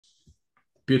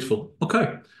Beautiful.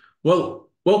 Okay. Well,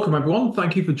 welcome everyone.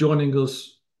 Thank you for joining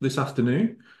us this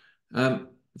afternoon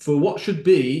for what should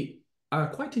be a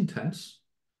quite intense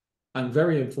and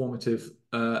very informative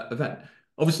event.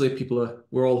 Obviously,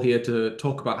 we're all here to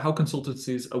talk about how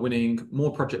consultancies are winning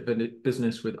more project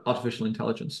business with artificial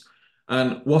intelligence.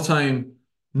 And what I'm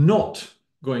not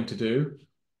going to do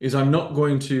is I'm not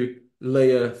going to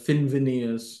layer thin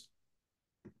veneers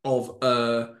of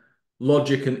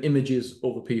logic and images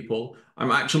over people.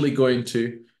 I'm actually going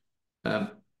to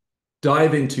um,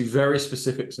 dive into very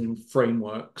specifics and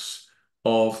frameworks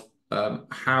of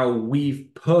how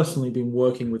we've personally been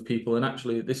working with people. And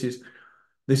actually, this is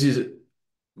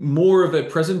more of a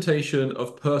presentation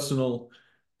of personal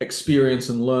experience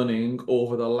and learning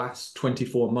over the last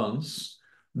 24 months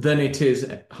than it is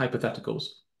hypotheticals.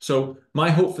 So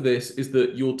my hope for this is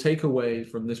that you'll take away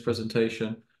from this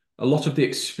presentation a lot of the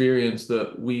experience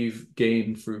that we've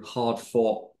gained through hard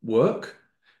fought work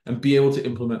and be able to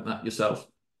implement that yourself.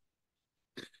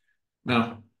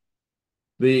 Now,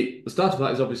 the start of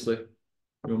that is obviously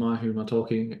who am I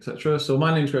talking, etc. So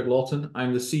my name's Greg Lawton.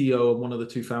 I'm the CEO and one of the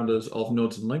two founders of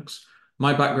Nodes and Links.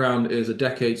 My background is a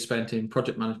decade spent in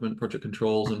project management, project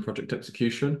controls, and project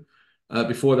execution.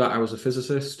 Before that, I was a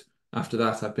physicist. After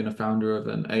that, I've been a founder of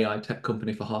an AI tech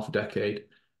company for half a decade.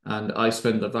 And I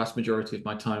spend the vast majority of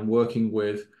my time working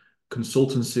with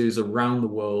consultancies around the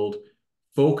world,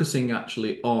 focusing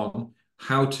actually on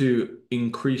how to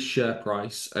increase share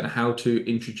price and how to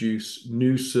introduce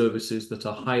new services that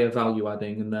are higher value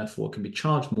adding and therefore can be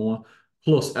charged more,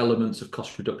 plus elements of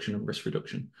cost reduction and risk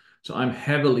reduction. So I'm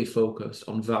heavily focused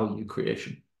on value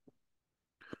creation.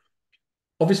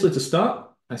 Obviously, to start,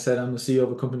 I said I'm the CEO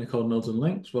of a company called Nodes and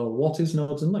Links. Well, what is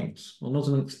Nodes and Links? Well, Nodes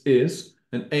and Links is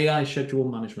an AI schedule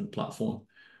management platform.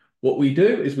 What we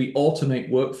do is we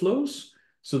automate workflows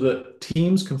so that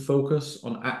teams can focus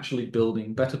on actually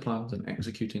building better plans and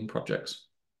executing projects.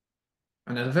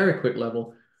 And at a very quick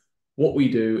level, what we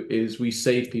do is we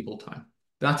save people time.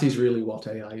 That is really what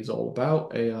AI is all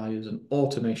about. AI is an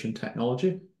automation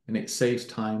technology, and it saves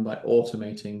time by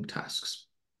automating tasks.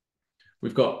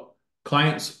 We've got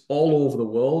clients all over the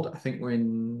world. I think we're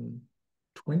in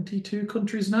 22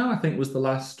 countries now, I think was the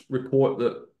last report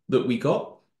that we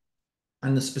got.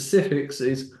 And the specifics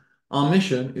is our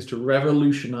mission is to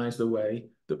revolutionize the way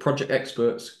that project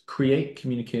experts create,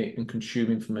 communicate, and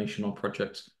consume information on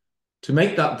projects. To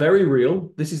make that very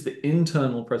real, this is the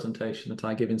internal presentation that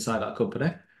I give inside our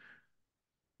company.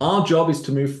 Our job is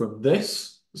to move from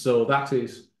this, so that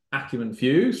is Acumen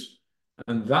Fuse,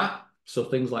 and that, so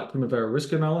things like Primavera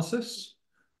risk analysis,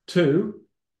 to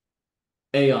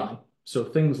AI, so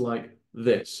things like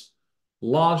this,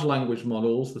 large language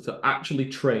models that are actually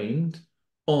trained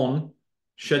on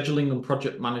scheduling and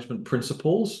project management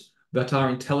principles that are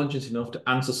intelligent enough to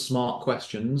answer smart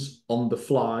questions on the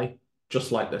fly,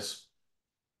 just like this.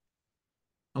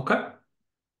 Okay?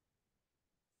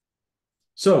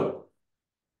 So,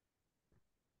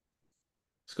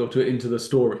 let's go into the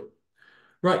story.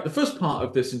 Right, the first part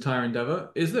of this entire endeavor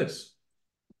is this.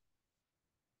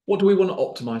 What do we want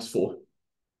to optimize for?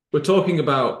 We're talking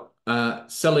about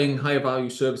selling higher value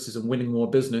services and winning more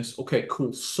business. Okay,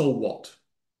 cool. So what?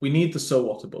 We need the so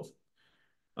what above.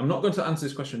 I'm not going to answer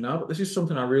this question now, but this is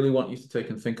something I really want you to take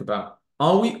and think about.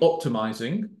 Are we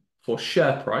optimizing for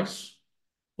share price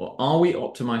or are we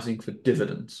optimizing for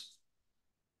dividends?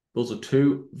 Those are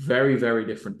two very, very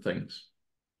different things.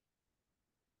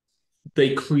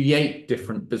 They create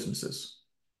different businesses.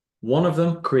 One of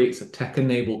them creates a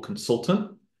tech-enabled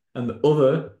consultant, and the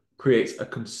other creates a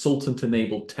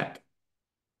consultant-enabled tech.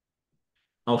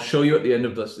 I'll show you at the end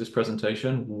of this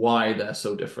presentation why they're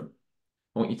so different.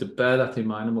 I want you to bear that in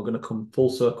mind, and we're going to come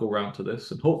full circle round to this,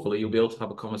 and hopefully you'll be able to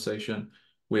have a conversation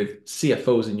with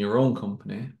CFOs in your own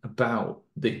company about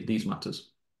these matters.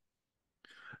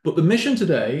 But the mission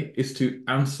today is to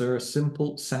answer a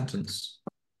simple sentence.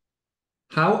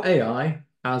 How AI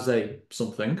as a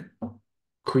something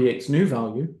creates new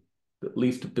value that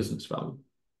leads to business value.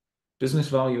 Business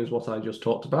value is what I just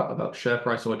talked about share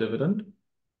price or dividend.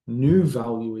 New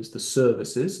value is the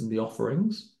services and the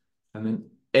offerings. And then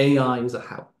AI is a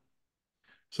how.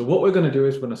 So what we're going to do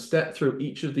is we're going to step through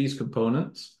each of these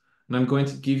components, and I'm going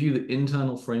to give you the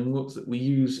internal frameworks that we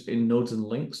use in Nodes and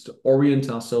Links to orient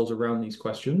ourselves around these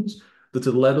questions that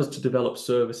have led us to develop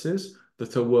services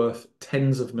that are worth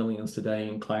tens of millions today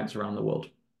in clients around the world.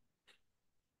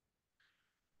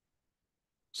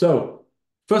 So,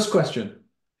 first question,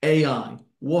 AI.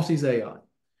 What is AI?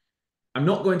 I'm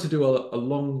not going to do a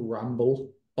long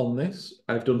ramble on this.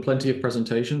 I've done plenty of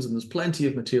presentations and there's plenty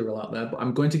of material out there, but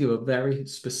I'm going to give a very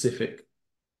specific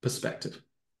perspective.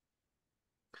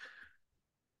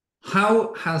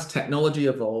 How has technology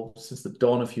evolved since the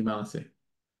dawn of humanity?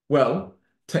 Well,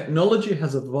 technology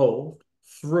has evolved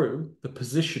through the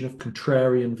position of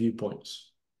contrarian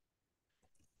viewpoints.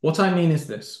 What I mean is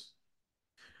this.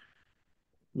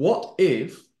 What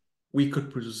if we could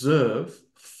preserve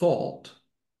thought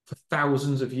for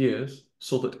thousands of years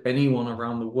so that anyone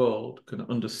around the world can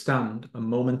understand a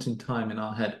moment in time in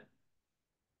our head?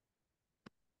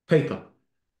 Paper.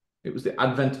 It was the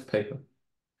advent of paper.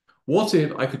 What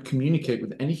if I could communicate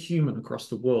with any human across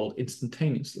the world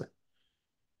instantaneously?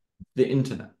 The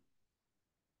internet.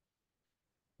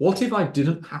 What if I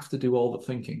didn't have to do all the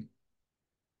thinking?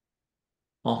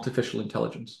 Artificial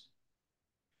intelligence.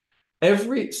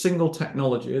 Every single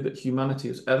technology that humanity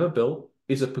has ever built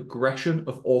is a progression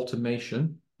of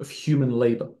automation of human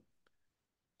labor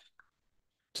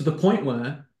to the point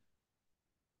where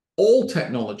all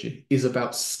technology is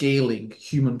about scaling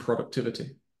human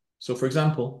productivity. So, for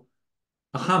example,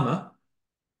 a hammer,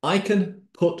 I can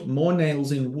put more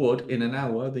nails in wood in an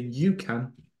hour than you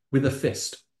can with a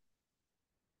fist.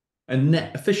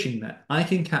 A fishing net, I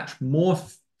can catch more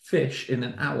fish in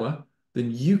an hour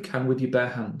than you can with your bare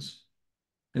hands.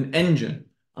 An engine,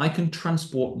 I can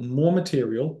transport more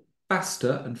material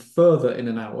faster and further in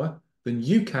an hour than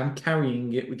you can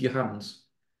carrying it with your hands.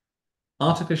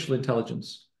 Artificial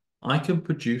intelligence, I can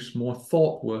produce more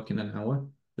thought work in an hour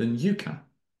than you can.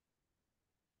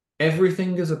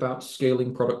 Everything is about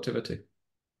scaling productivity.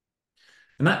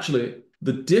 And actually,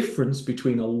 the difference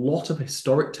between a lot of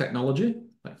historic technology,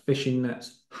 like fishing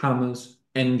nets, hammers,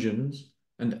 engines,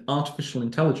 and artificial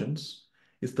intelligence,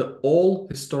 is that all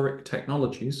historic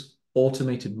technologies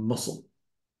automated muscle.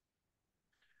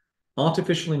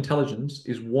 Artificial intelligence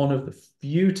is one of the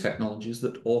few technologies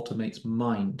that automates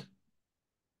mind.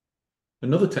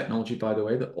 Another technology, by the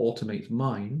way, that automates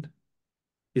mind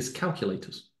is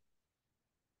calculators.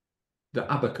 The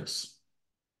abacus.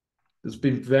 There's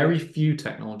been very few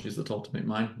technologies that automate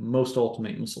mind. Most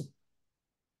automate muscle.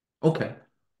 Okay,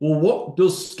 well, what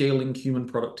does scaling human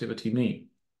productivity mean?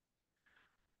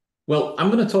 Well, I'm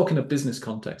going to talk in a business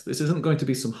context. This isn't going to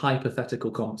be some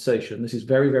hypothetical conversation. This is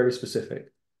very, very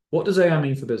specific. What does AI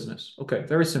mean for business? Okay,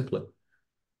 very simply.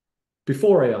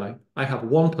 Before AI, I have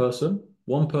one person.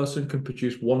 One person can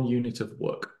produce one unit of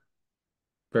work.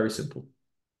 Very simple.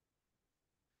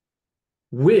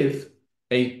 With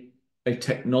a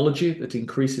technology that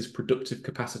increases productive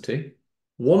capacity,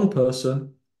 one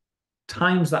person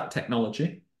times that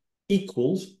technology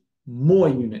equals more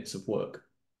units of work.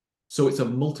 So it's a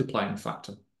multiplying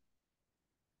factor.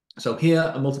 So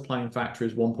here, a multiplying factor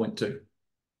is 1.2.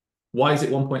 Why is it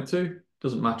 1.2?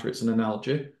 Doesn't matter, it's an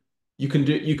analogy. You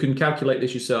can calculate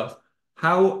this yourself.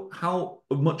 How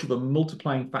much of a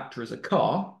multiplying factor is a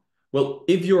car? Well,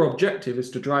 if your objective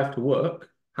is to drive to work,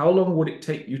 how long would it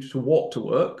take you to walk to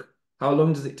work? How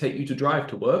long does it take you to drive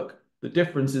to work? The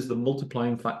difference is the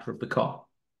multiplying factor of the car.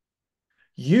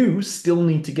 You still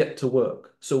need to get to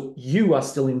work. So you are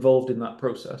still involved in that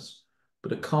process,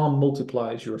 but a car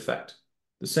multiplies your effect.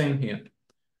 The same here.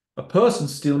 A person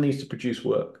still needs to produce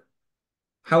work.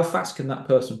 How fast can that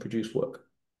person produce work?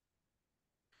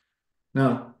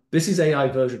 Now, this is AI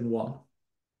version 1.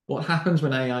 What happens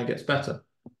when AI gets better?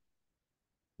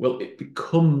 Well, it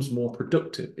becomes more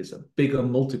productive. It's a bigger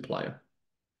multiplier.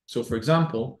 So, for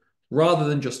example, rather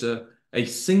than just a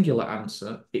singular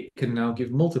answer, it can now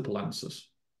give multiple answers.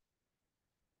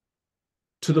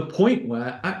 To the point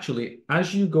where actually,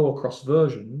 as you go across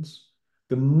versions,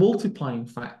 the multiplying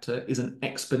factor is an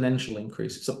exponential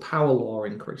increase. It's a power law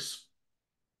increase.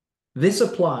 This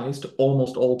applies to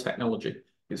almost all technology.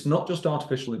 It's not just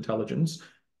artificial intelligence.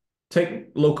 Take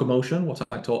locomotion, what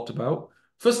I talked about.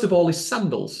 First of all is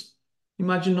sandals.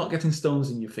 Imagine not getting stones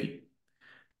in your feet.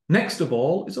 Next of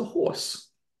all is a horse.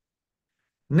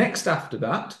 Next after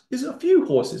that is a few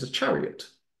horses, a chariot.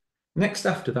 Next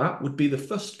after that would be the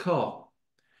first car.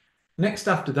 Next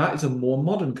after that is a more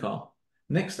modern car.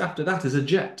 Next after that is a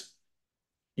jet.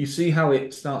 You see how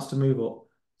it starts to move up.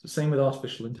 It's the same with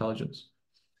artificial intelligence.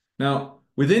 Now,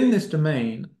 within this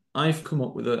domain, I've come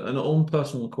up with an own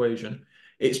personal equation.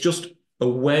 It's just a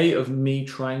way of me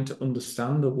trying to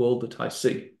understand the world that I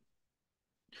see.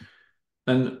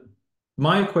 And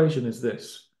my equation is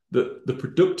this, that the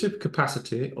productive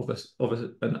capacity of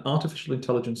an artificial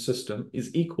intelligence system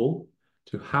is equal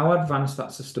to how advanced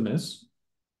that system is,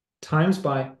 times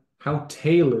by how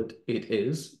tailored it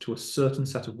is to a certain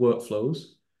set of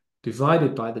workflows,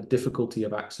 divided by the difficulty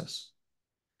of access.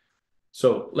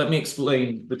 So let me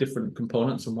explain the different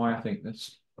components and why I think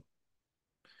this.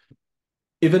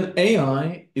 If an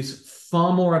AI is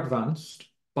far more advanced,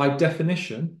 by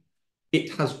definition,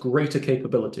 it has greater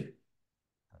capability.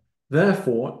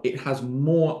 Therefore, it has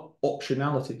more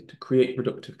optionality to create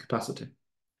productive capacity.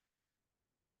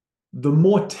 The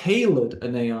more tailored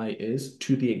an AI is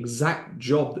to the exact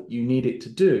job that you need it to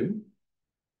do,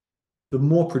 the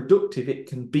more productive it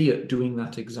can be at doing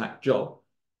that exact job.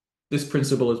 This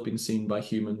principle has been seen by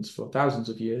humans for thousands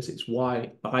of years. It's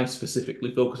why I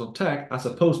specifically focus on tech as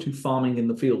opposed to farming in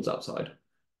the fields outside.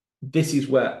 This is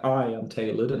where I am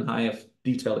tailored and I have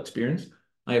detailed experience.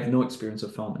 I have no experience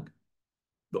of farming.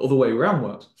 The other way around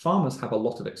works. Farmers have a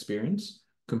lot of experience,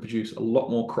 can produce a lot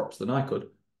more crops than I could,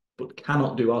 but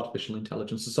cannot do artificial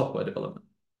intelligence and software development.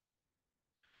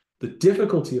 The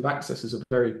difficulty of access is a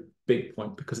very big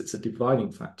point because it's a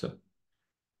dividing factor.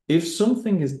 If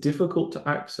something is difficult to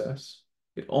access,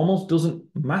 it almost doesn't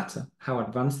matter how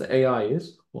advanced the AI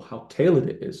is or how tailored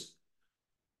it is.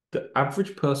 The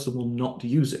average person will not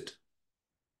use it.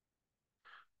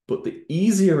 But the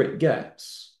easier it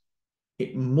gets,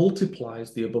 it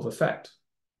multiplies the above effect.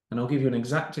 And I'll give you an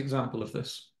exact example of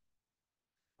this.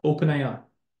 OpenAI.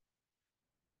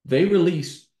 They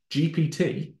released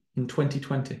GPT in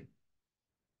 2020.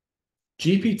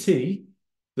 GPT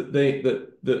that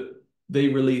they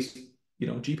released,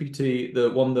 GPT,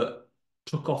 the one that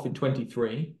took off in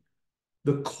 23,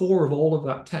 the core of all of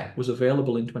that tech was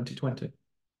available in 2020.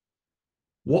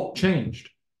 What changed?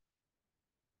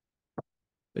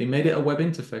 They made it a web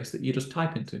interface that you just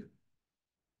type into.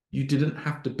 You didn't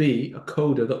have to be a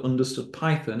coder that understood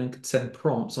Python and could send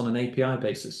prompts on an API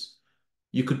basis.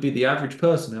 You could be the average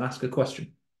person and ask a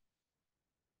question.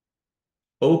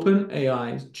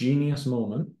 OpenAI's genius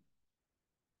moment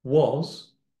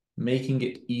was making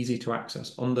it easy to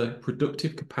access. On the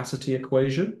productive capacity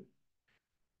equation,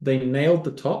 they nailed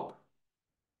the top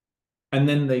and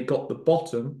then they got the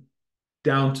bottom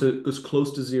down to as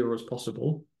close to zero as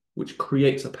possible, which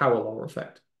creates a power law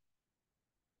effect.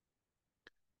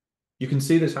 You can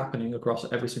see this happening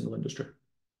across every single industry.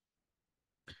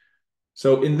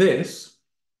 So in this,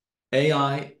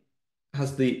 AI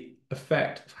has the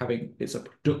effect of having, it's a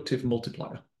productive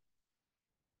multiplier.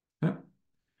 Yeah.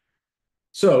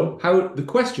 So the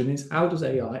question is, how does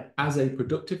AI, as a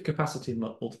productive capacity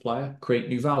multiplier, create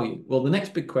new value? Well, the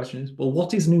next big question is, well,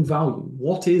 what is new value?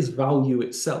 What is value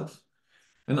itself?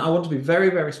 And I want to be very,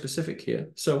 very specific here.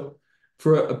 So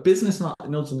for a business like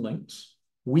Nodes and Links,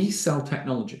 we sell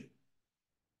technology.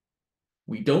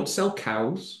 We don't sell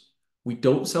cows. We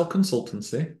don't sell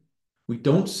consultancy. We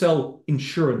don't sell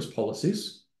insurance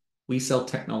policies. We sell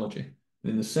technology.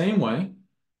 And in the same way,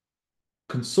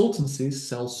 consultancies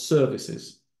sell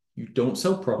services. You don't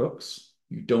sell products.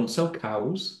 You don't sell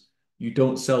cows. You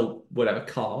don't sell whatever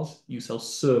cars. You sell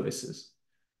services.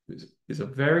 It's a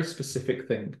very specific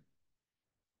thing.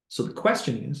 So the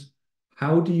question is,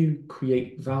 how do you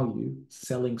create value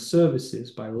selling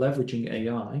services by leveraging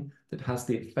AI that has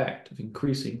the effect of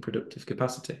increasing productive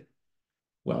capacity?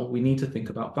 Well, we need to think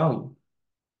about value.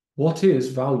 What is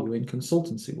value in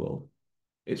consultancy world?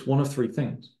 It's one of three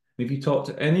things. If you talk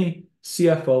to any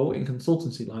CFO in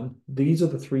consultancy land, these are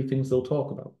the three things they'll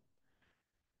talk about.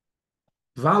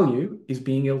 Value is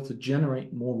being able to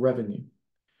generate more revenue.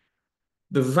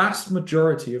 The vast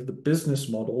majority of the business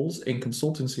models in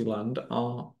consultancy land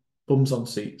are bums on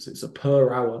seats. It's a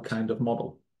per hour kind of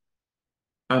model.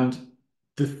 And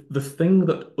the thing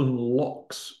that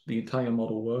unlocks the entire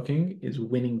model working is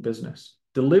winning business.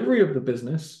 Delivery of the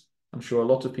business, I'm sure a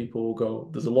lot of people will go,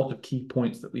 there's a lot of key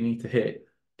points that we need to hit.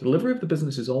 Delivery of the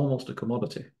business is almost a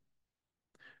commodity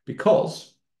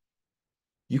because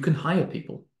you can hire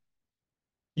people.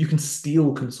 You can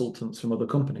steal consultants from other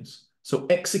companies. So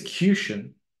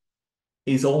execution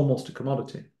is almost a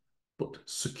commodity, but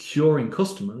securing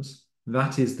customers,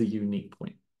 that is the unique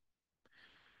point.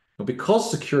 Now, because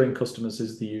securing customers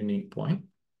is the unique point,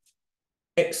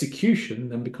 execution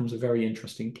then becomes a very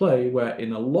interesting play where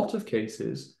in a lot of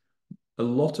cases, a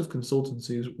lot of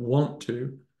consultancies want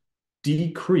to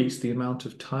decrease the amount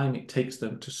of time it takes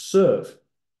them to serve.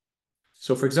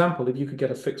 So for example, if you could get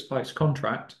a fixed price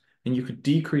contract and you could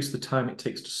decrease the time it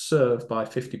takes to serve by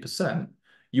 50%,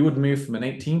 you would move from an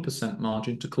 18%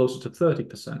 margin to closer to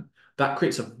 30%. That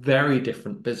creates a very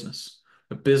different business,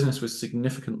 a business with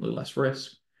significantly less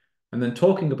risk. And then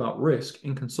talking about risk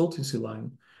in consultancy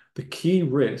line, the key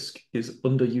risk is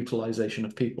underutilization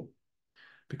of people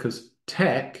because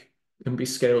tech can be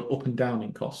scaled up and down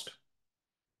in cost.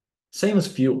 Same as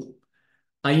fuel.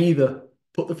 I either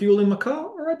put the fuel in my car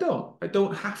or I don't. I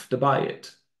don't have to buy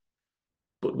it.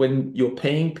 But when you're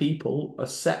paying people a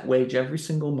set wage every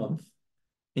single month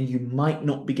and you might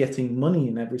not be getting money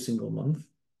in every single month,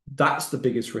 that's the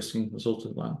biggest risk in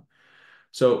consulting land.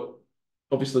 So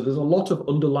obviously there's a lot of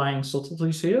underlying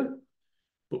subtleties here,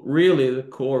 But really, the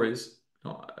core is,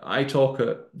 I talk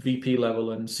at VP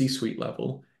level and C-suite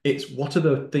level. It's what are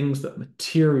the things that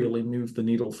materially move the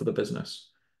needle for the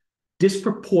business?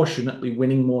 Disproportionately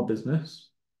winning more business,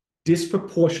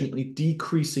 disproportionately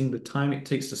decreasing the time it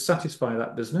takes to satisfy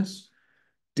that business,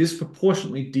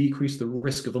 disproportionately decrease the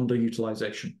risk of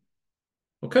underutilization.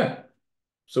 Okay,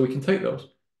 so we can take those.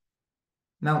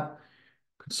 Now,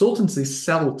 consultancies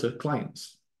sell to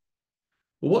clients.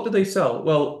 Well, what do they sell?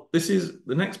 Well, this is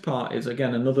the next part is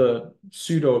again another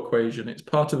pseudo equation. It's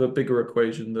part of a bigger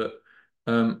equation that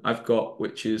I've got,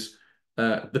 which is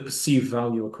the perceived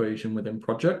value equation within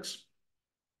projects.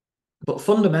 But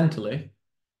fundamentally,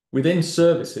 within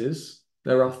services,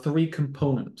 there are three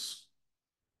components.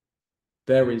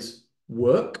 There is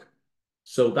work,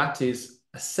 so that is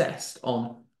assessed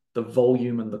on the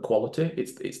volume and the quality.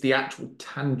 It's the actual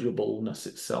tangibleness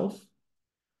itself.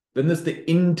 Then there's the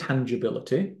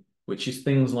intangibility, which is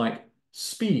things like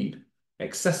speed,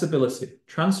 accessibility,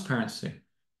 transparency,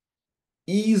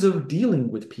 ease of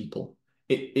dealing with people.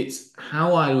 It's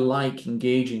how I like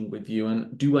engaging with you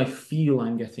and do I feel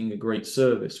I'm getting a great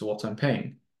service for what I'm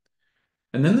paying?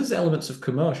 And then there's elements of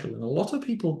commercial, and a lot of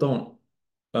people don't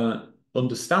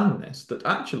understand this, that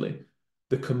actually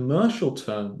the commercial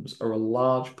terms are a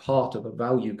large part of a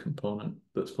value component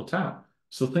that's put out.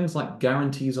 So things like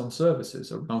guarantees on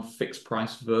services around fixed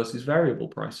price versus variable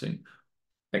pricing,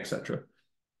 etc.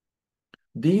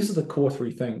 These are the core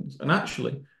three things. And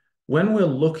actually, when we're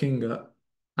looking at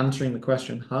answering the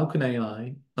question, how can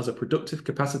AI, as a productive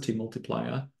capacity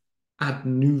multiplier, add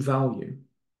new value?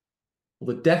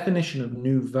 Well, the definition of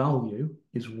new value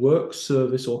is work,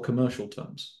 service, or commercial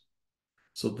terms.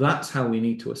 So that's how we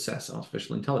need to assess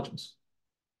artificial intelligence.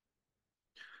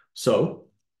 So,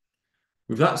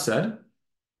 with that said,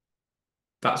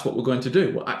 that's what we're going to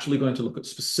do. We're actually going to look at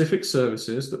specific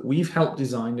services that we've helped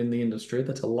design in the industry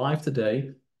that are live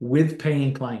today with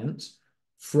paying clients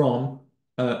from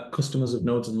customers of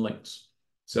nodes and links.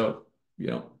 So,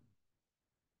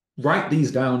 write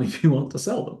these down if you want to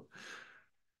sell them.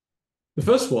 The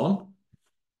first one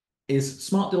is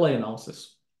smart delay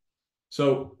analysis.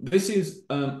 So this is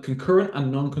concurrent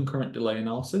and non-concurrent delay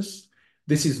analysis.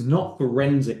 This is not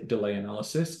forensic delay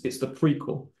analysis, it's the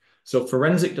prequel. So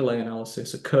forensic delay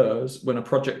analysis occurs when a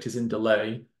project is in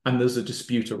delay and there's a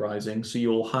dispute arising. So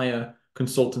you'll hire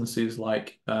consultancies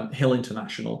like Hill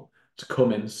International to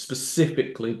come in,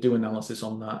 specifically do analysis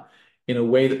on that in a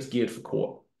way that's geared for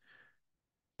court.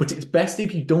 But it's best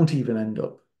if you don't even end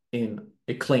up in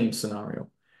a claim scenario.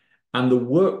 And the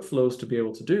workflows to be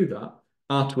able to do that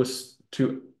are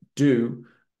to do,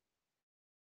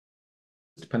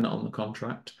 dependent on the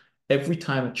contract, every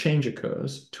time a change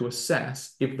occurs to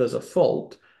assess if there's a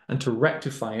fault and to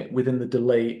rectify it within the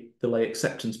delay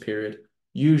acceptance period,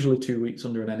 usually 2 weeks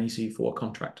under an NEC4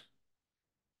 contract.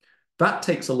 That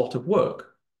takes a lot of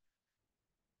work.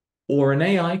 Or an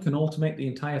AI can automate the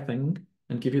entire thing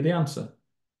and give you the answer.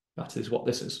 That is what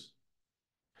this is.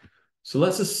 So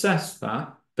let's assess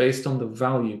that based on the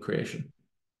value creation.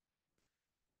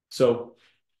 So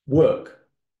work.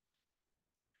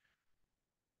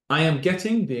 I am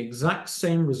getting the exact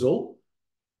same result,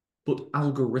 but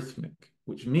algorithmic,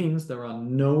 which means there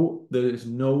is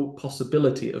no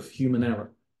possibility of human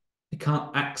error. You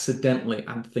can't accidentally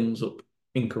add things up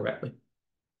incorrectly.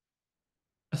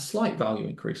 A slight value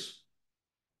increase.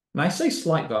 And I say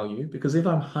slight value because if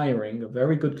I'm hiring a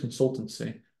very good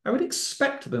consultancy, I would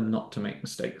expect them not to make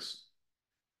mistakes.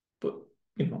 But,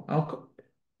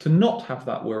 to not have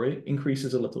that worry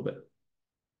increases a little bit.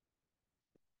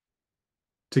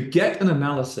 To get an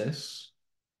analysis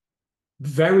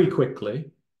very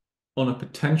quickly on a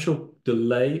potential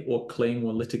delay or claim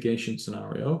or litigation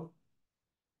scenario,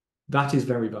 that is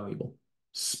very valuable.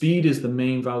 Speed is the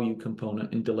main value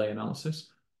component in delay analysis.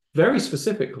 Very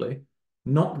specifically,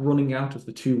 not running out of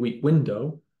the 2-week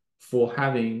window for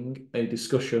having a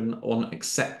discussion on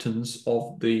acceptance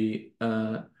of the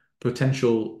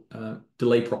potential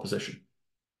delay proposition.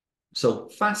 So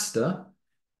faster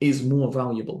is more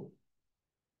valuable.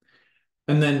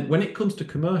 And then when it comes to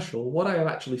commercial, what I have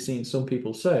actually seen some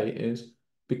people say is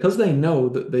because they know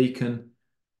that they can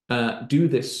do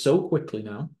this so quickly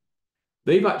now,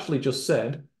 they've actually just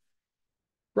said,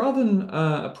 rather than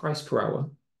a price per hour,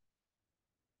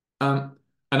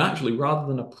 and actually rather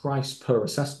than a price per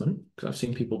assessment, because I've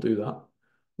seen people do that,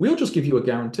 we'll just give you a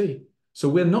guarantee. So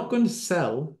we're not going to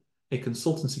sell a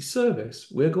consultancy service,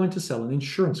 we're going to sell an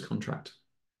insurance contract.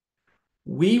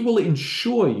 We will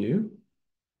insure you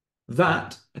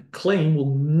that a claim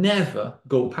will never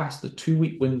go past the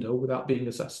 2-week window without being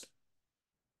assessed.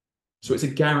 So it's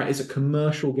a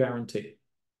commercial guarantee.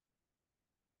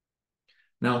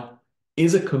 Now,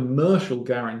 is a commercial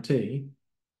guarantee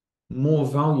more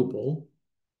valuable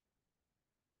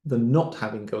than not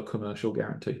having a commercial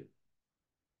guarantee?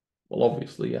 Well,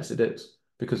 obviously, yes, it is,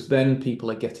 because then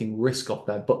people are getting risk off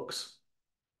their books.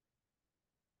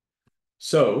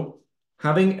 So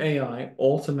having AI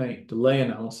automate delay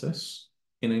analysis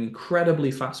in an incredibly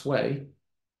fast way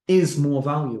is more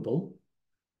valuable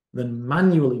than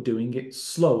manually doing it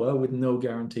slower with no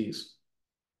guarantees.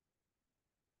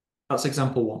 That's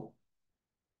example one.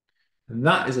 And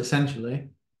that is essentially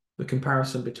the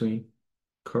comparison between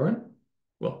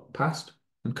past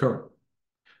and current.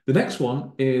 The next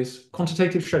one is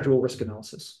quantitative schedule risk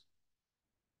analysis.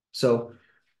 So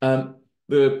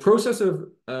the process of,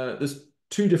 there's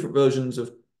two different versions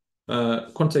of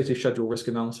quantitative schedule risk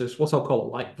analysis, what I'll call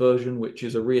a light version, which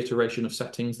is a reiteration of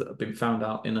settings that have been found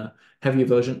out in a heavier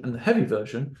version, and the heavy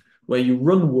version, where you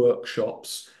run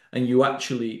workshops and you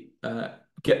actually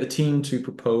get the team to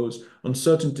propose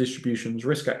uncertain distributions,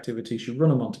 risk activities, you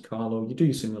run a Monte Carlo, you do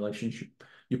your simulations,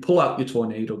 you pull out your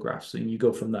tornado graphs, and you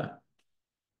go from there.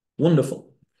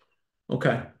 Wonderful.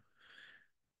 Okay.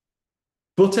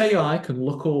 But AI can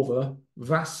look over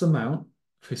vast amount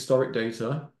of historic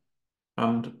data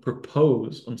and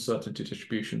propose uncertainty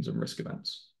distributions and risk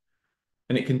events.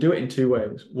 And it can do it in two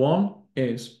ways. One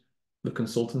is the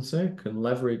consultancy can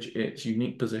leverage its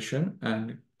unique position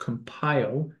and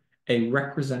compile a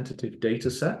representative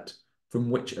data set from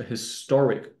which a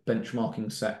historic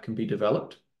benchmarking set can be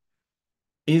developed.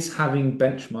 Is having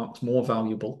benchmarks more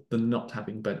valuable than not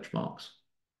having benchmarks?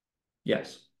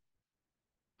 Yes.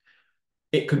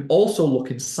 It can also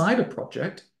look inside a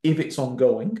project if it's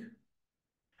ongoing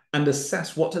and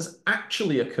assess what has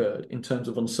actually occurred in terms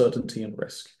of uncertainty and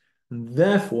risk, and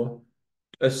therefore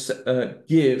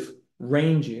give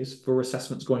ranges for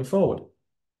assessments going forward.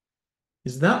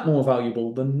 Is that more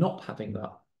valuable than not having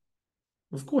that?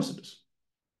 Of course it is.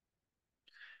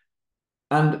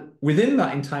 And within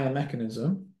that entire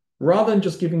mechanism, rather than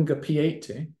just giving a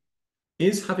P80,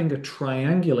 is having a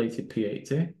triangulated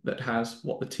P80 that has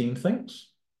what the team thinks,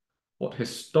 what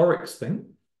historics think,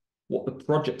 what the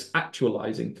project's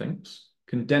actualizing thinks,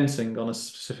 condensing on a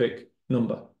specific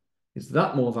number. Is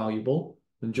that more valuable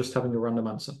than just having a random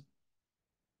answer?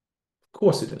 Of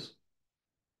course it is.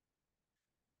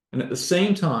 And at the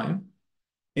same time,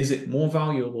 is it more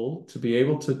valuable to be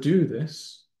able to do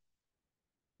this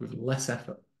with less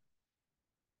effort?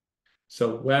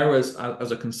 So whereas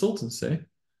as a consultancy,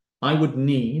 I would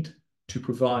need to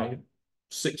provide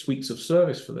 6 weeks of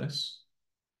service for this,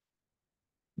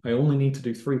 I only need to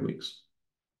do 3 weeks.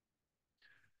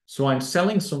 So I'm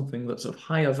selling something that's of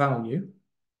higher value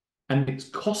and it's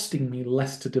costing me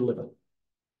less to deliver.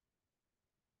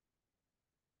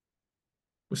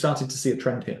 We're starting to see a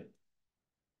trend here.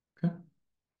 Okay.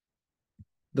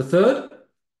 The third,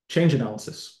 change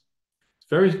analysis. It's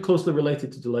very closely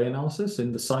related to delay analysis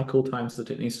in the cycle times that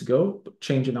it needs to go, but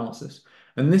change analysis.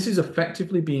 And this is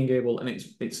effectively being able, and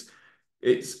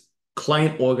it's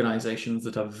client organizations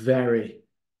that are very,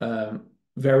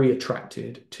 very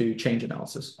attracted to change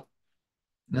analysis.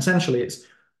 And essentially it's,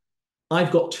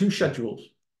 I've got two schedules.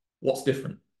 What's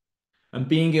different? And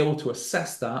being able to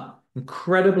assess that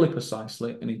incredibly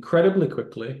precisely and incredibly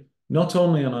quickly, not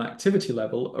only on an activity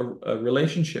level, a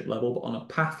relationship level, but on a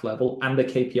path level and a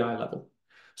KPI level.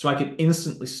 So I can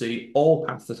instantly see all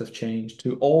paths that have changed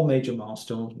to all major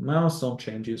milestones, milestone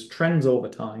changes, trends over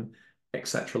time,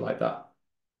 etc. like that.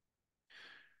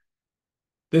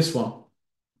 This one.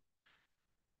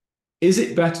 Is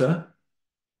it better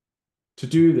to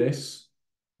do this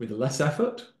with less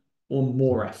effort or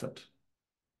more effort?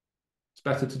 It's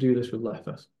better to do this with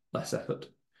less effort.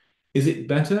 Is it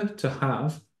better to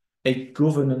have a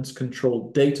governance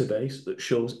controlled database that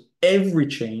shows every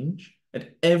change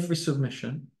at every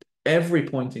submission, every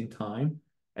point in time,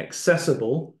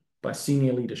 accessible by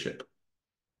senior leadership?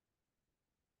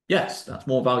 Yes, that's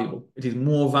more valuable. It is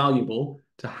more valuable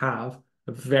to have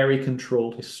a very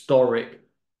controlled historic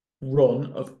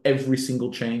run of every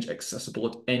single change accessible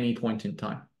at any point in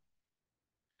time.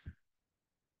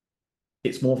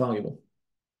 It's more valuable.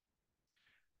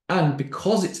 And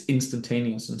because it's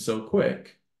instantaneous and so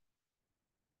quick,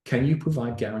 can you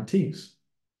provide guarantees?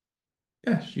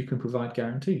 Yes, you can provide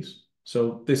guarantees.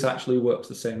 So this actually works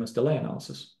the same as delay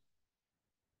analysis.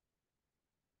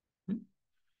 And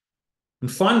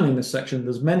finally, in this section,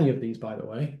 there's many of these, by the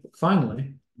way.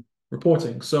 Finally,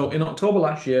 reporting. So in October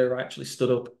last year, I actually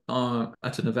stood up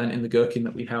at an event in the Gherkin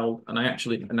that we held, and I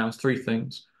actually announced 3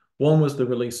 things. One was the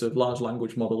release of large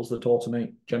language models that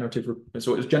automate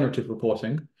so it was generative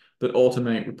reporting that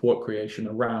automate report creation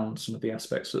around some of the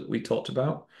aspects that we talked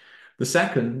about. The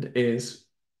second is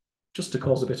just to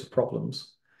cause a bit of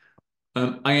problems,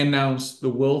 I announced the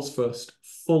world's first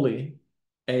fully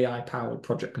AI-powered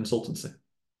project consultancy.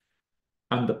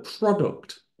 And the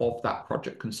product of that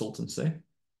project consultancy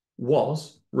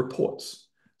was reports.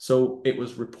 So it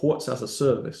was reports as a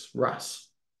service, RAS.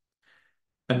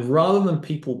 And rather than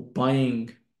people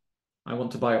buying, I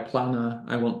want to buy a planner,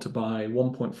 I want to buy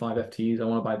 1.5 FTEs, I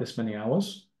want to buy this many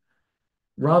hours,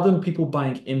 rather than people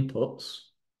buying inputs,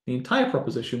 the entire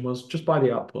proposition was just buy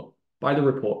the output, buy the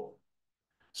report.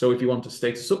 So if you want a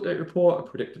status update report, a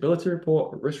predictability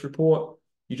report, a risk report,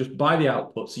 you just buy the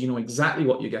output so you know exactly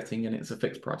what you're getting and it's a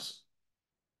fixed price.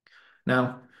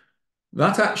 Now,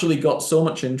 that actually got so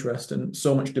much interest and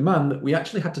so much demand that we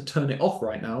actually had to turn it off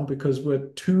right now because we're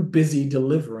too busy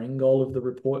delivering all of the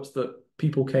reports that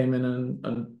people came in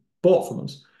and bought from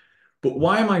us. But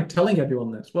why am I telling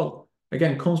everyone this? Well,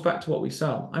 again, it comes back to what we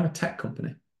sell. I'm a tech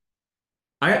company.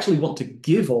 I actually want to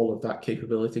give all of that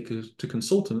capability to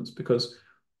consultants because,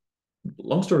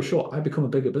 long story short, I become a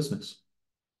bigger business.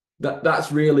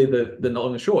 That's really the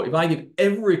long and short. If I give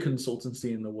every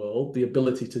consultancy in the world the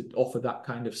ability to offer that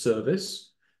kind of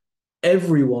service,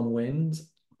 everyone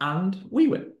wins and we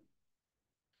win.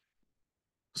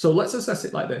 So let's assess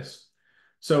it like this.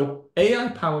 So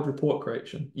AI-powered report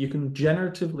creation, you can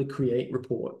generatively create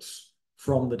reports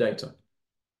from the data.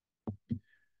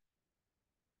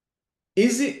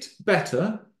 Is it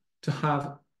better to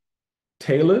have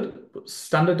tailored but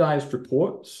standardized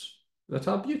reports that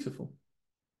are beautiful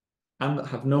and that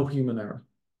have no human error?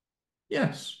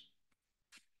 Yes.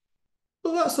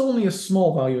 But that's only a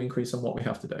small value increase on what we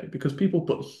have today because people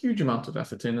put a huge amount of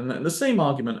effort in. And the same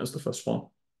argument as the first one.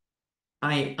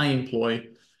 I employ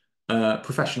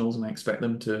professionals and I expect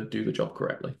them to do the job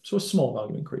correctly. So a small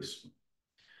value increase.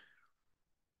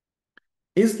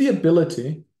 Is the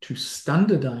ability to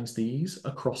standardize these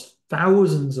across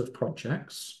thousands of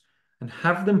projects and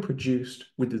have them produced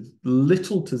with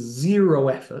little to zero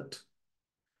effort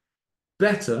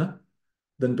better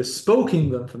than bespoking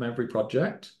them from every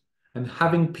project and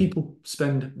having people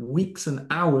spend weeks and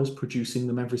hours producing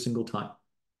them every single time?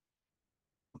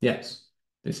 Yes,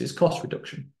 this is cost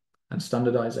reduction and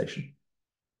standardization.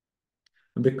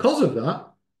 And because of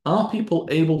that, are people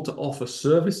able to offer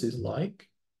services like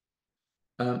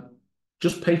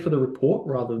just pay for the report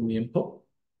rather than the input?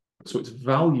 So it's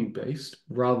value-based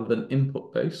rather than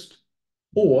input-based,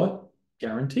 or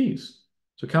guarantees.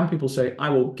 So can people say, I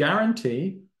will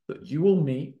guarantee that you will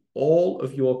meet all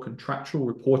of your contractual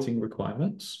reporting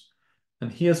requirements,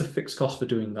 and here's a fixed cost for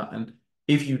doing that. And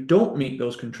if you don't meet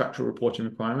those contractual reporting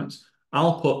requirements,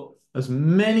 I'll put as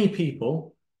many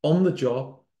people on the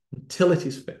job until it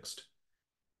is fixed.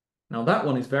 Now, that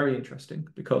one is very interesting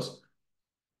because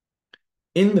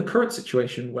in the current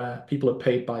situation where people are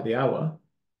paid by the hour,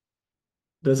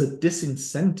 there's a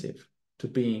disincentive to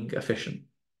being efficient.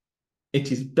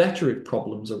 It is better if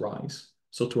problems arise.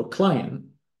 So to a client,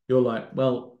 you're like,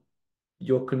 well,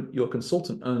 your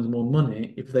consultant earns more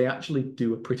money if they actually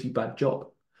do a pretty bad job.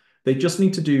 They just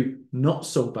need to do not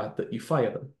so bad that you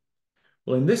fire them.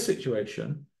 Well, in this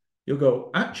situation, you'll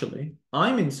go, actually,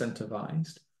 I'm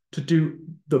incentivized to do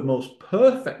the most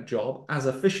perfect job as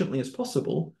efficiently as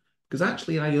possible because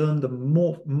actually I earn the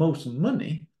most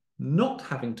money not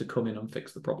having to come in and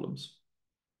fix the problems.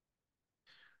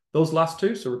 Those last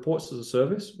two, so reports as a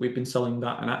service, we've been selling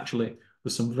that, and actually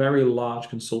there's some very large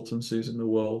consultancies in the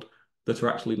world that are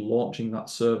actually launching that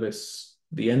service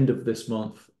the end of this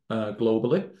month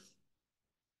globally.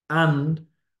 And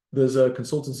there's a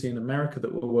consultancy in America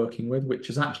that we're working with, which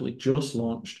has actually just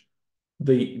launched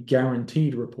the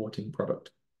guaranteed reporting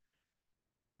product.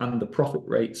 And the profit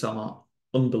rates are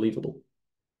unbelievable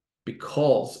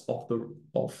because of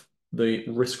the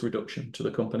risk reduction to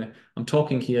the company. I'm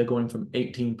talking here going from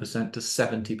 18% to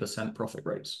 70% profit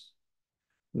rates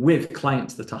with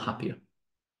clients that are happier.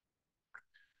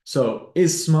 So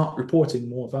is smart reporting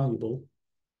more valuable?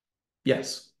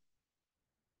 Yes.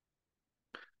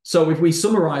 So if we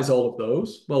summarize all of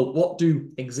those, well, what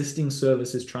do existing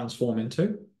services transform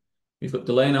into? We've got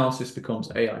delay analysis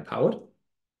becomes AI powered.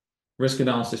 Risk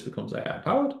analysis becomes AI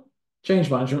powered.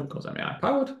 Change management becomes AI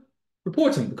powered.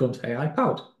 Reporting becomes AI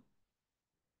powered.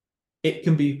 It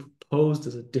can be proposed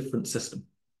as a different system.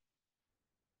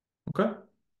 Okay.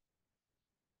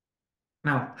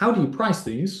 Now, how do you price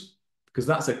these? Because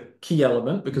that's a key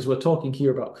element, because we're talking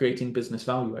here about creating business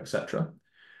value, etc.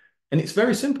 And it's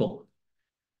very simple.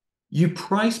 You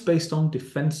price based on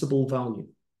defensible value.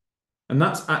 And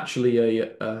that's actually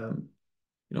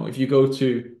if you go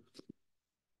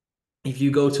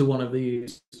to one of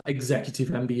these executive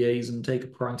MBAs and take a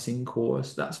pricing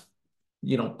course, that's,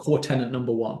 core tenet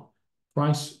number one.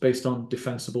 Price based on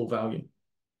defensible value.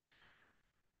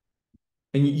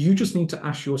 And you just need to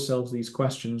ask yourselves these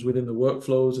questions within the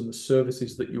workflows and the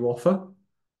services that you offer.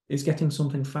 Is getting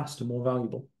something faster more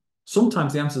valuable?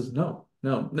 Sometimes the answer is no,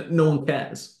 no one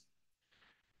cares.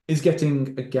 Is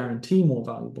getting a guarantee more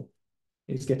valuable?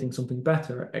 Is getting something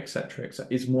better, etc.,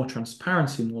 etc.? Is more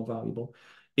transparency more valuable?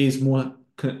 Is more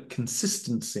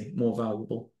consistency more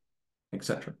valuable,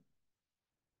 etc.?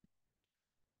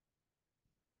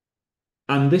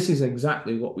 And this is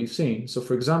exactly what we've seen. So,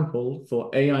 for example, for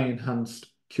AI enhanced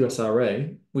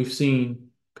QSRA, we've seen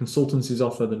consultancies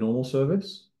offer the normal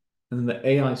service and then the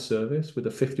AI service with a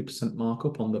 50%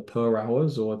 markup on the per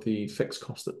hours or the fixed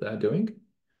cost that they're doing.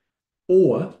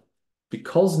 Or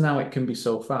because now it can be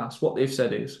so fast, what they've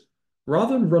said is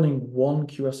rather than running one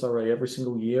QSRA every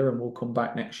single year and we'll come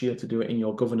back next year to do it in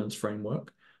your governance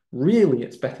framework, really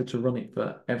it's better to run it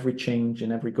for every change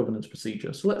in every governance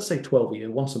procedure. So let's say 12 a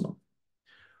year, once a month.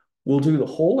 We'll do the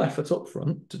whole effort up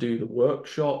front to do the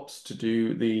workshops, to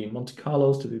do the Monte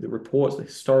Carlos, to do the reports, the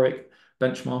historic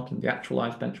benchmarking, the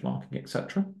actualized benchmarking,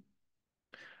 etc.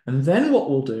 And then what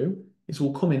we'll do is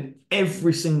we'll come in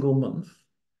every single month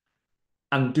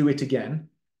and do it again.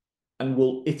 And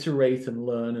we'll iterate and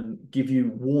learn and give you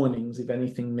warnings if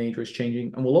anything major is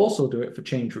changing. And we'll also do it for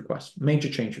change requests, major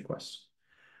change requests.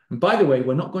 And by the way,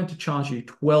 we're not going to charge you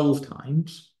 12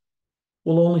 times.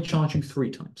 We'll only charge you 3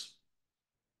 times.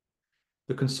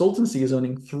 The consultancy is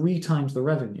earning 3 times the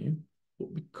revenue,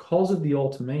 but because of the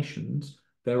automations,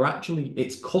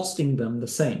 it's costing them the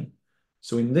same.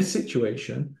 So in this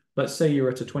situation, let's say you're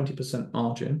at a 20%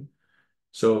 margin.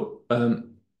 So,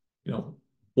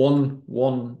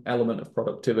 one element of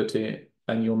productivity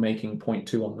and you're making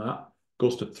 0.2 on that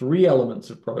goes to 3 elements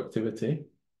of productivity.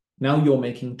 Now you're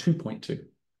making 2.2.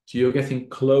 So you're getting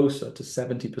closer to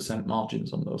 70%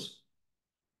 margins on those.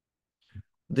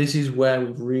 This is where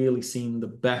we've really seen the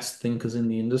best thinkers in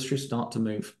the industry start to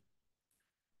move.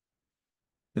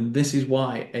 And this is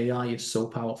why AI is so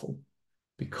powerful,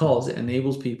 because it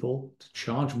enables people to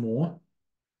charge more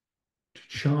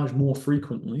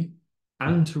frequently,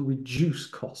 and to reduce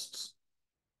costs.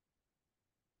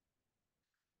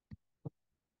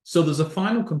 So there's a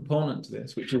final component to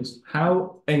this, which is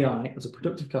how AI, as a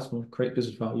productive customer, creates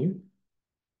business value,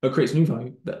 or creates new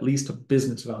value that leads to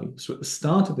business value. So at the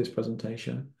start of this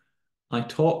presentation, I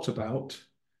talked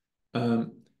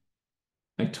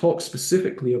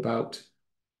specifically about,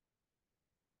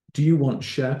 do you want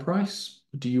share price?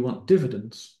 Or do you want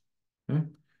dividends? Okay.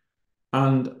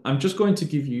 And I'm just going to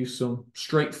give you some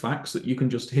straight facts that you can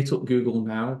just hit up Google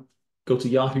now, go to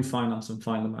Yahoo Finance and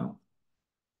find them out.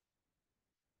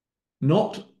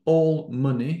 Not all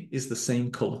money is the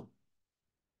same color.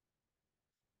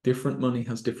 Different money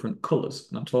has different colors.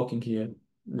 And I'm talking here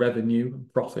revenue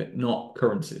and profit, not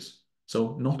currencies.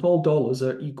 So not all dollars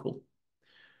are equal.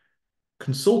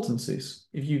 Consultancies,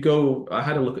 I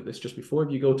had a look at this just before,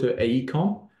 if you go to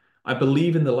AECOM, I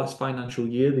believe in the last financial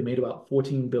year, they made about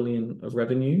 14 billion of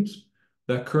revenues.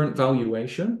 Their current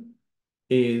valuation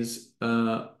is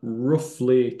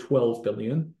roughly 12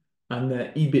 billion, and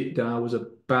their EBITDA was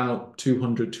about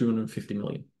 250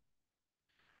 million.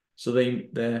 So they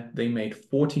made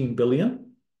 14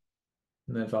 billion,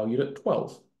 and they're valued at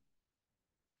 12.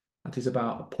 That is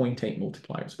about a 0.8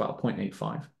 multiplier. It's about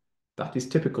 0.85. That is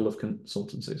typical of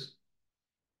consultancies.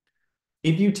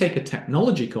 If you take a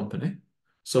technology company,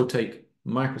 so take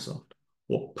Microsoft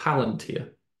or Palantir.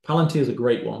 Palantir is a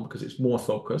great one because it's more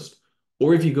focused.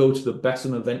 Or if you go to the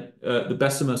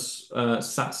Bessemer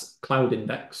SaaS Cloud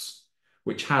Index,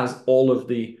 which has all of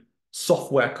the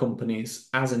software companies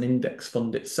as an index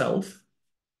fund itself.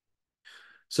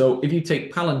 So if you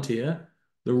take Palantir,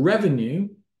 the revenue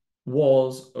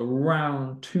was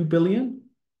around 2 billion.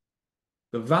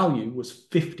 The value was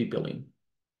 50 billion.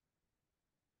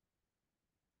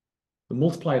 The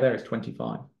multiplier there is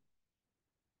 25.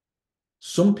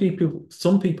 Some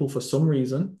people, for some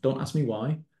reason, don't ask me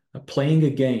why, are playing a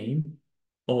game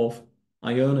of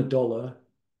I earn $1,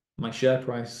 my share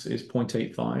price is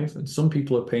 0.85, and some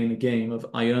people are playing the game of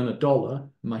I earn $1,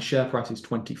 my share price is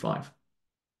 25.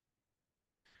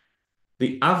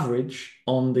 The average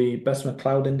on the Bessemer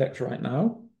Cloud Index right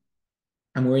now,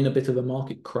 and we're in a bit of a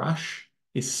market crash,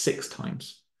 is 6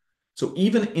 times. So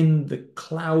even in the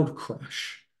cloud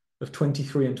crash of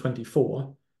 23 and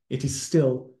 24, it is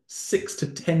still 6 to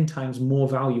 10 times more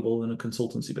valuable than a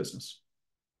consultancy business.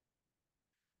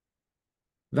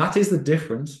 That is the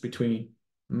difference between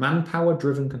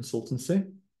manpower-driven consultancy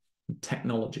and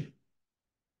technology.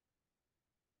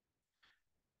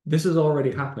 This has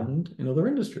already happened in other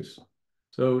industries.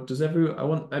 So I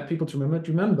want people to remember,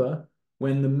 do you remember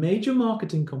when the major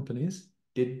marketing companies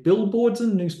did billboards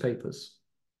and newspapers.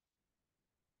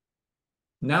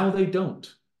 Now they don't.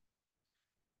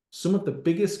 Some of the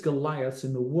biggest Goliaths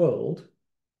in the world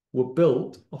were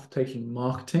built off taking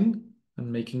marketing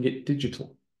and making it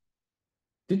digital.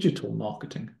 Digital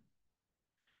marketing.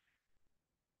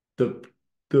 The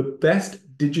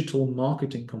best digital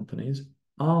marketing companies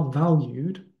are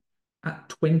valued at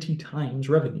 20 times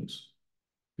revenues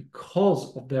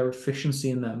because of their efficiency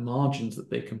and their margins that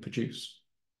they can produce.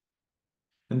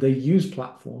 And they use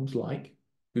platforms like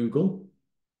Google,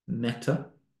 Meta,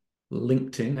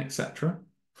 LinkedIn, etc.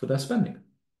 for their spending.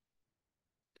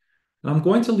 And I'm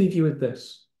going to leave you with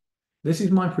this. This is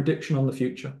my prediction on the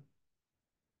future.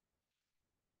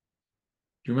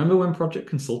 Do you remember when Project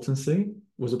Consultancy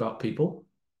was about people?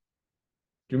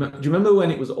 Do you remember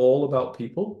when it was all about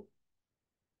people?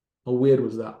 How weird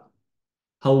was that?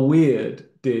 How weird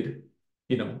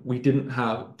we didn't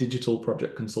have digital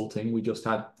project consulting, we just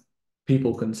had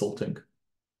people consulting.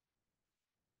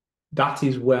 That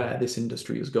is where this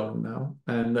industry is going now.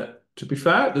 And to be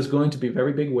fair, there's going to be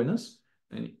very big winners.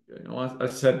 And I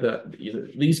said that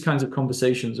these kinds of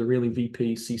conversations are really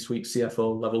VP, C-suite,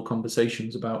 CFO level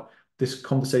conversations about this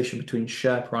conversation between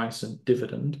share price and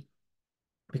dividend.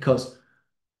 Because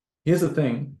here's the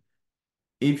thing,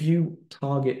 if you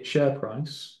target share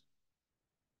price,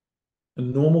 a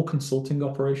normal consulting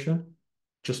operation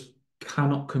just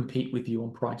cannot compete with you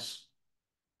on price.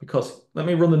 Because let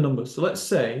me run the numbers. So let's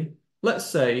say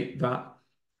that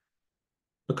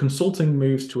a consulting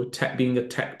moves to being a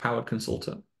tech-powered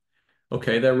consultant.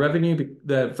 Okay,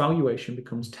 their valuation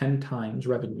becomes 10 times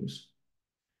revenues.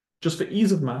 Just for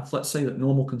ease of math, let's say that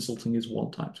normal consulting is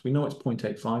 1 times. We know it's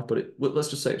 0.85, but let's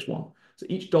just say it's 1. So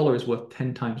each dollar is worth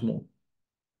 10 times more.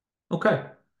 Okay.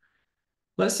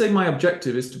 Let's say my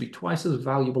objective is to be twice as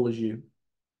valuable as you.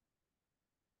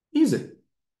 Easy.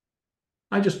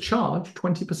 I just charge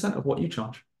 20% of what you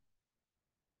charge.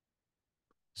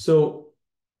 So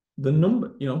the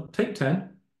number, take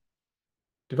 10,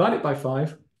 divide it by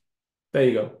 5. There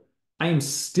you go. I am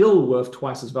still worth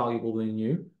twice as valuable than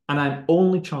you, and I'm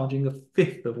only charging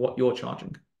 1/5 of what you're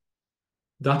charging.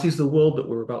 That is the world that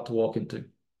we're about to walk into.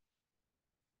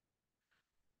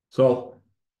 So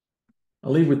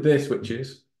I'll leave with this, which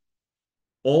is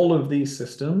all of these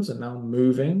systems are now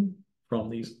moving from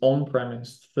these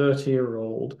on-premise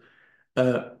 30-year-old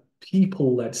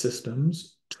people-led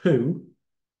systems to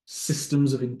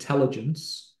systems of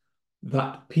intelligence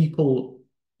that people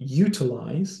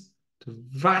utilize to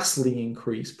vastly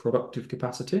increase productive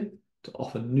capacity, to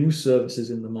offer new services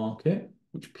in the market,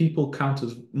 which people count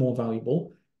as more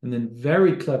valuable, and then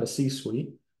very clever C-suite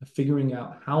are figuring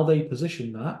out how they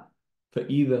position that for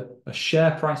either a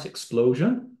share price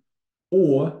explosion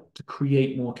or to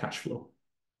create more cash flow.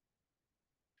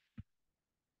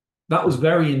 That was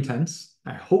very intense.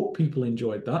 I hope people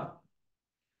enjoyed that.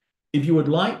 If you would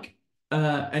like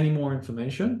any more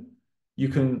information, you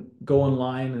can go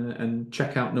online and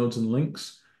check out Nodes and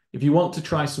Links. If you want to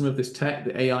try some of this tech,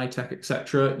 the AI tech,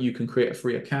 etc., you can create a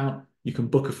free account. You can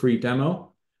book a free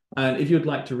demo. And if you'd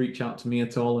like to reach out to me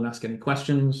at all and ask any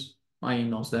questions, my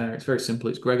email's there. It's very simple.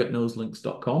 It's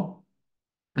greg@nodeslinks.com.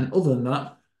 And other than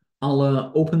that, I'll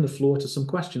open the floor to some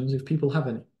questions if people have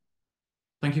any.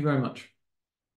 Thank you very much.